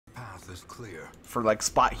is clear. For like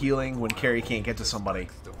spot healing when carry can't get to somebody.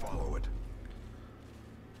 To follow it.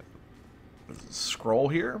 Scroll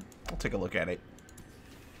here. I'll take a look at it.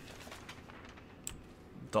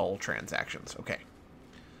 Dull transactions. Okay.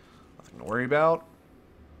 Nothing to worry about.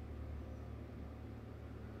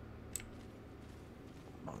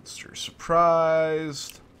 Monster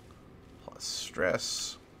surprised. Plus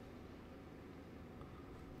stress.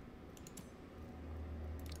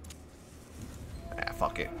 Ah,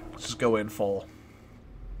 fuck it. Let's just go in full.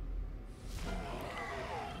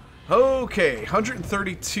 Okay,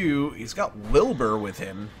 132. He's got Wilbur with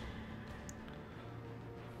him.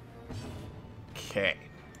 Okay.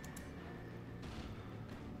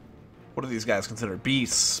 What do these guys consider?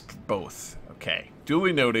 Beasts, both. Okay.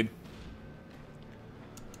 Duly noted.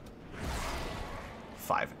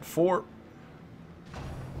 5 and 4.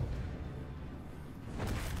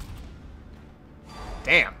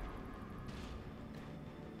 Damn.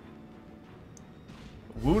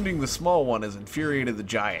 Wounding the small one has infuriated the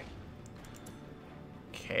giant.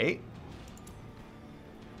 Okay.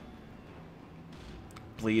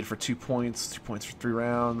 Bleed for 2 points. 2 points for 3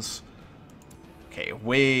 rounds. Okay,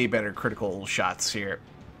 way better critical shots here.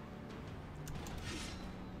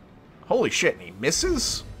 Holy shit, and he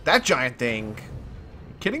misses? That giant thing.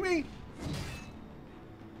 You kidding me?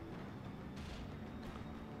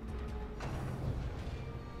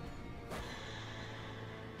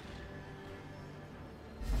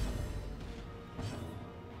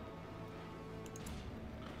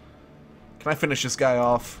 Can I finish this guy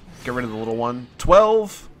off? Get rid of the little one.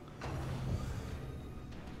 12.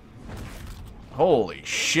 Holy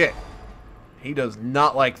shit. He does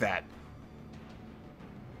not like that.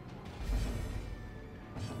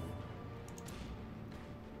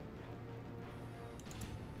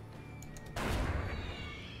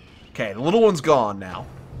 Okay, the little one's gone now.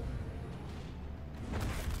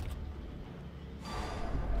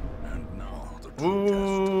 And now the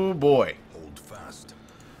Ooh, boy. hold fast.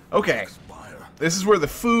 Okay. This is where the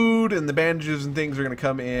food and the bandages and things are going to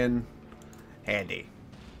come in handy.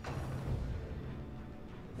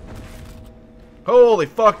 Holy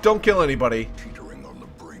fuck, don't kill anybody. Teetering on the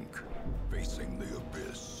brink, facing the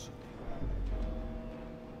abyss.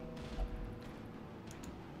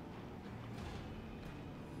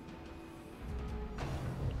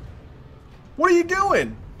 What are you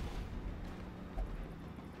doing?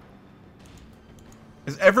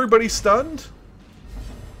 Is everybody stunned?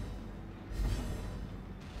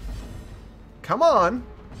 Come on.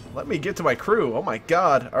 Let me get to my crew. Oh my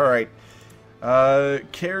god. Alright.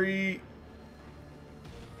 Carry...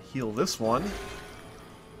 Heal this one.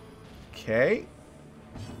 Okay.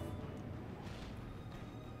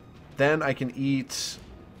 Then I can eat...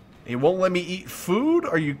 It won't let me eat food?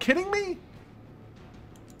 Are you kidding me?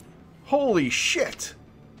 Holy shit.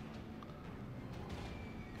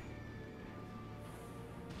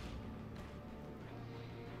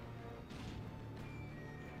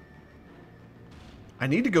 I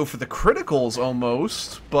need to go for the criticals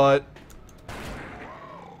almost, but...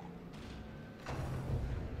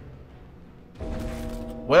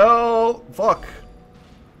 Well, fuck.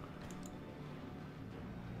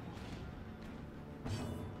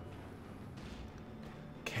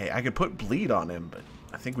 Okay, I could put bleed on him, but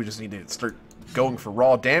I think we just need to start going for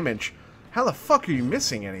raw damage. How the fuck are you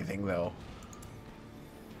missing anything, though?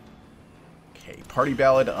 Okay, party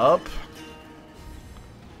ballad up.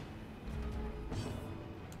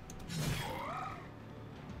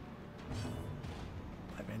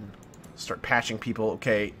 Start patching people.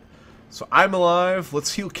 Okay, so I'm alive.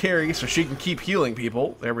 Let's heal Carrie so she can keep healing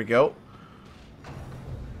people. There we go.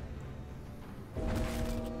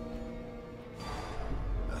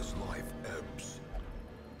 As life ebbs,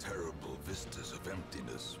 terrible vistas of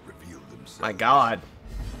emptiness reveal themselves. My god.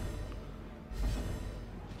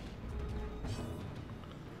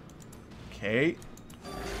 Okay.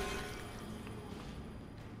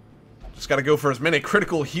 Just gotta go for as many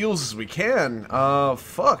critical heals as we can.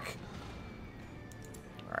 Fuck.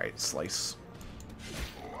 Alright, slice.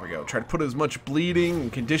 There we go. Try to put as much bleeding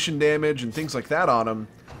and condition damage and things like that on him.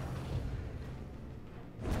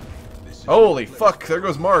 Holy fuck, there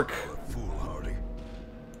goes Mark. Foolhardy.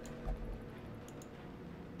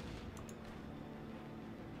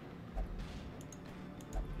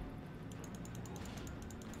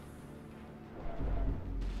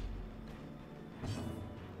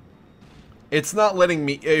 It's not letting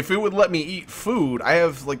me... If it would let me eat food, I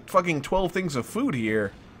have like fucking 12 things of food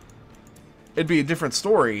here. It'd be a different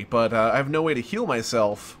story, but I have no way to heal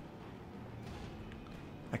myself.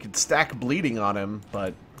 I could stack bleeding on him, but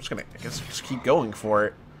I'm just gonna, I guess, just keep going for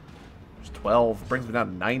it. There's 12, brings me down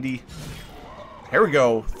to 90. Here we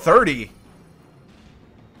go. 30.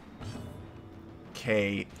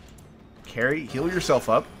 Okay. Carry, heal yourself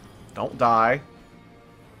up. Don't die.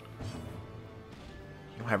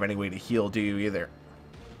 You don't have any way to heal, do you, either?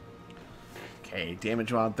 Okay,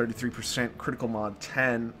 damage mod 33%, critical mod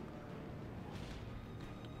 10.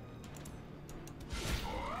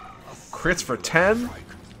 Crits for 10.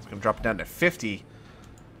 It's gonna drop it down to 50.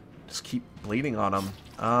 Just keep bleeding on him.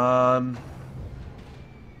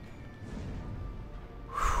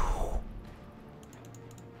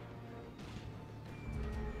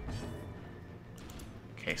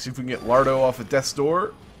 Okay, see if we can get Lardo off of death's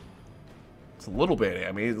door. It's a little bit.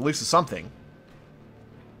 I mean, at least it's something.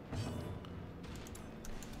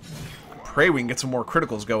 Pray we can get some more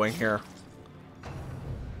criticals going here.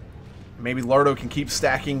 Maybe Lardo can keep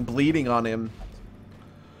stacking bleeding on him.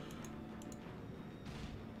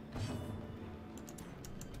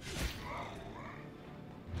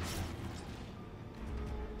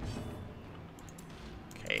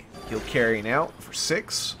 Okay, he'll carry now for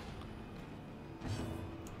 6.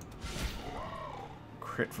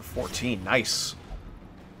 Crit for 14. Nice.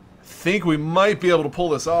 I think we might be able to pull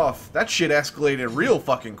this off. That shit escalated real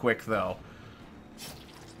fucking quick, though.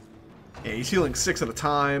 Yeah, he's healing 6 at a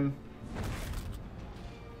time.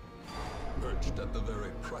 Perched at the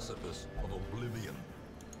very precipice of oblivion.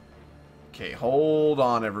 Okay, hold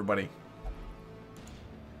on, everybody.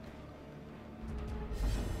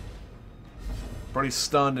 Everybody's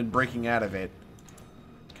stunned and breaking out of it.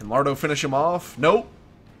 Can Lardo finish him off? Nope.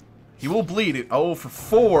 He will bleed it. Oh, for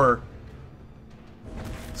 4.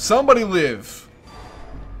 Somebody live.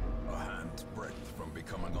 A hand's breadth from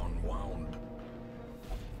becoming unwound.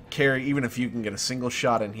 Carry, even if you can get a single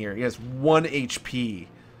shot in here. He has 1 HP.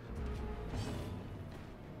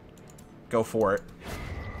 Go for it.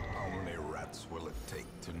 How many rats will it take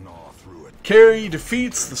to gnaw through it? Carry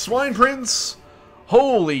defeats the Swine Prince.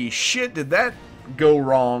 Holy shit, did that go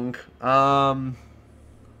wrong?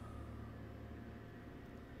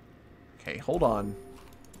 Okay, hold on.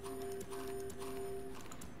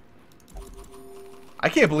 I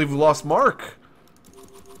can't believe we lost Mark.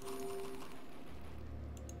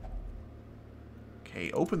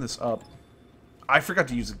 Okay, open this up. I forgot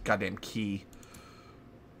to use a goddamn key.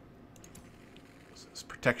 This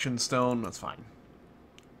protection stone, that's fine.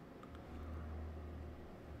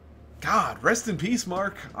 God, rest in peace,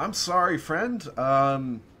 Mark. I'm sorry, friend.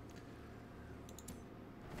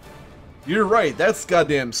 You're right, that's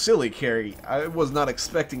goddamn silly, Carrie. I was not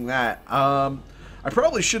expecting that. I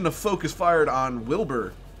probably shouldn't have focus fired on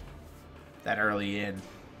Wilbur that early in.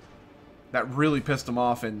 That really pissed him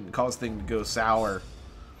off and caused things to go sour.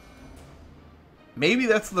 Maybe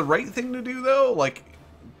that's the right thing to do, though? Like,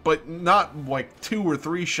 but not, like, 2 or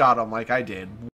 3 shot him like I did.